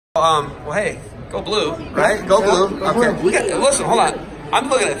Well, hey, go blue, right? Go blue. Okay. We got, listen, hold on. I'm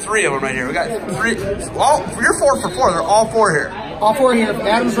looking at 3 of them right here. We got 3. Well, you're 4 for 4. They're all 4 here. All 4 here.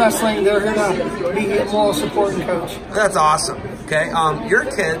 Adams Wrestling. They're here to be a moral support and coach. That's awesome. Okay. Your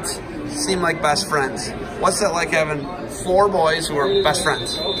kids seem like best friends. What's that like having 4 boys who are best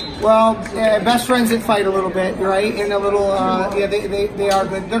friends? Well, best friends that fight a little bit, right? And a little, yeah, they are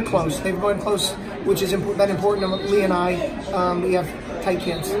good. They're close. They've been close, which has been important to Lee and I. We have tight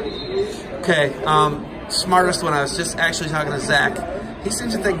kids. Okay. Smartest one. I was just actually talking to Zach. He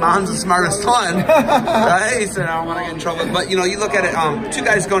seems to think Mom's the smartest one, right? He said, I don't want to get in trouble. But, you know, you look at it, 2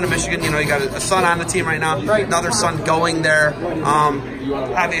 guys going to Michigan. You know, you got a son on the team right now, another son going there.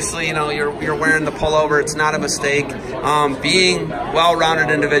 Obviously, you know, you're wearing the pullover. It's not a mistake. Being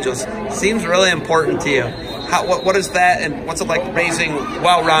well-rounded individuals seems really important to you. What is that, and what's it like raising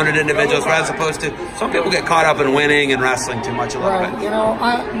well-rounded individuals as opposed to some people get caught up in winning and wrestling too much a little bit? You know,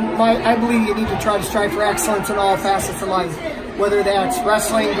 I believe you need to try to strive for excellence in all facets of life. Whether that's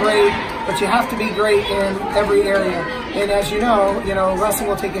wrestling, great, but you have to be great in every area. And as you know, wrestling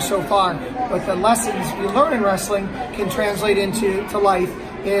will take you so far, but the lessons you learn in wrestling can translate into life.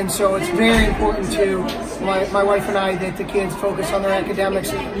 And so it's very important to my wife and I that the kids focus on their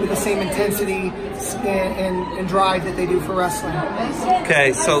academics with the same intensity and drive that they do for wrestling.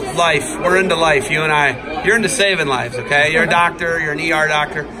 Okay, so life, we're into life, you and I. You're into saving lives, okay? You're a doctor, you're an ER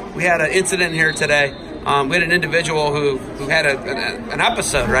doctor. We had an incident here today. We had an individual who had an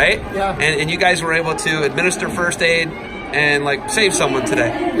episode, right? Yeah. And you guys were able to administer first aid and like save someone today.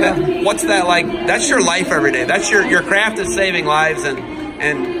 Yeah. What's that like? That's your life every day. That's your craft is saving lives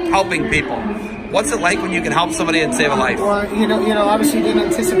and helping people. What's it like when you can help somebody and save a life? Well, you know, obviously didn't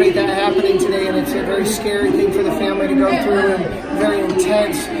anticipate that happening today, and it's a very scary thing for the family to go through and very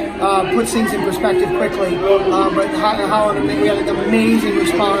intense. Puts things in perspective quickly. But we had an amazing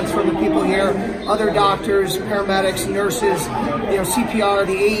response from the people here, other doctors, paramedics, nurses, CPR,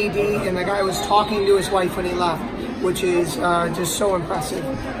 the AED, and the guy was talking to his wife when he left, which is just so impressive.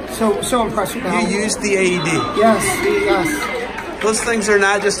 So impressive. You used the AED? Yes. Those things are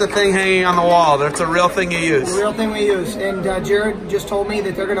not just a thing hanging on the wall. That's a real thing you use. The real thing we use. And Jared just told me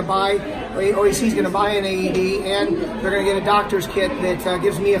that they're going to buy, OAC is going to buy an AED, and they're going to get a doctor's kit that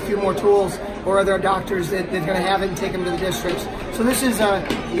gives me a few more tools or other doctors that they're going to have it and take them to the districts. So this is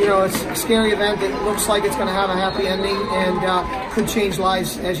it's a scary event that looks like it's going to have a happy ending and could change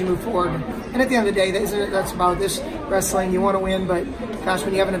lives as you move forward. And at the end of the day, that's about this wrestling. You want to win, but gosh,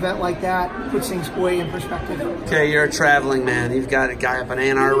 when you have an event like that, it puts things way in perspective. Okay, you're a traveling man. You've got a guy up in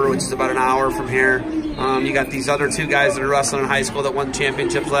Ann Arbor, which is about an hour from here. You got these other 2 guys that are wrestling in high school that won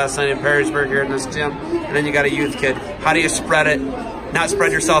championships last night in Perrysburg here in this gym. And then you got a youth kid. How do you spread it? Not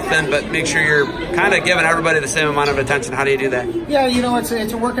spread yourself thin, but make sure you're kind of giving everybody the same amount of attention. How do you do that? Yeah,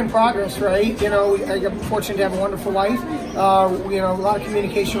 it's a work in progress, right? I'm fortunate to have a wonderful wife. A lot of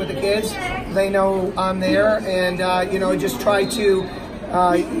communication with the kids. They know I'm there, and just try to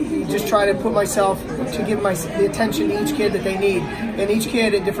put myself to give the attention to each kid that they need, and each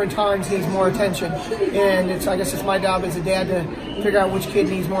kid at different times needs more attention. And I guess it's my job as a dad to figure out which kid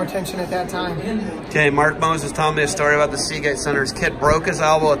needs more attention at that time. Okay, Mark Moses telling me a story about the Seagate Center. His kid broke his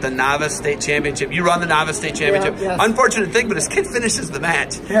elbow at the Novice State Championship. You run the Novice State Championship. Yeah, yes. Unfortunate thing, but his kid finishes the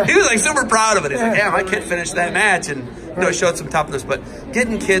match. Yeah. He was like super proud of it. He's like, yeah, my kid finished that match, and showed some toughness. But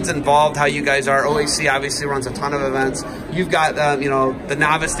getting kids involved, how you guys are. OAC obviously runs a ton of events. You've got the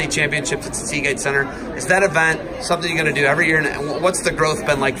Novice State Championships at the Seagate Center. Is that event something you're going to do every year? And what's the growth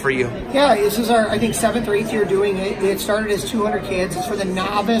been like for you? Yeah, this is our, I think, 7th or 8th year doing it. It started as 200 kids. It's for the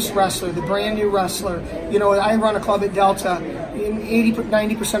novice wrestler, the brand new wrestler. I run a club at Delta.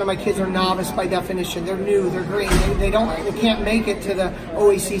 90% of my kids are novice by definition. They're new, they're green. They can't make it to the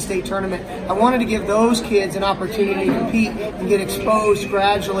OAC state tournament. I wanted to give those kids an opportunity to compete and get exposed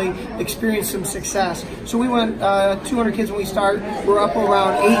gradually, experience some success. So we went 200 kids when we start. We're up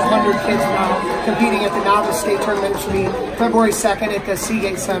around 800 kids now competing at the novice state tournament, which will be February 2nd at the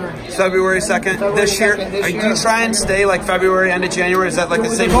Seagate Center. February 2nd this year? Are you trying to stay like February, end of January? Is that like the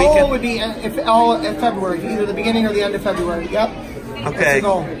same weekend? The goal would be all in February, either the beginning or the end of February. Yep. Okay. That's the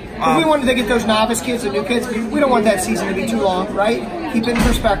goal. If we wanted to get those novice kids, the new kids, we don't want that season to be too long, right? Keep it in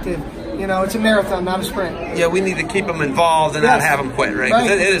perspective. It's a marathon, not a sprint. Yeah, we need to keep them involved and not have them quit, right? Because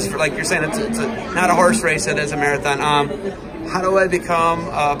it is, like you're saying, it's not a horse race, it is a marathon. How do I become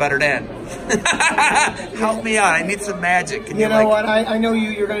a better dad? Help me out. I need some magic. You know what? I know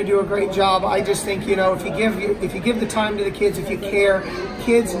you're going to do a great job. I just think, you know, if you give the time to the kids, if you care,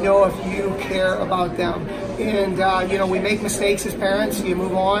 kids know if you care about them. And you know, we make mistakes as parents. You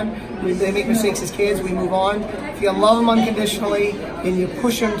move on. They make mistakes as kids. We move on. If you love them unconditionally and you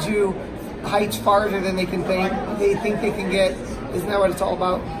push them to heights farther than they think they can get, isn't that what it's all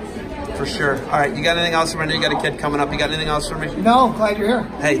about? For sure. All right, you got anything else for me? I know you got a kid coming up. You got anything else for me? No, glad you're here.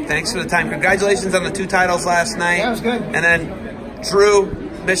 Hey, thanks for the time. Congratulations on the 2 titles last night. Yeah, it was good. And then Drew,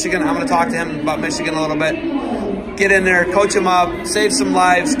 Michigan. I'm going to talk to him about Michigan a little bit. Get in there, coach him up, save some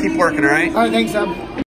lives, keep working, all right? All right, thanks, Sam.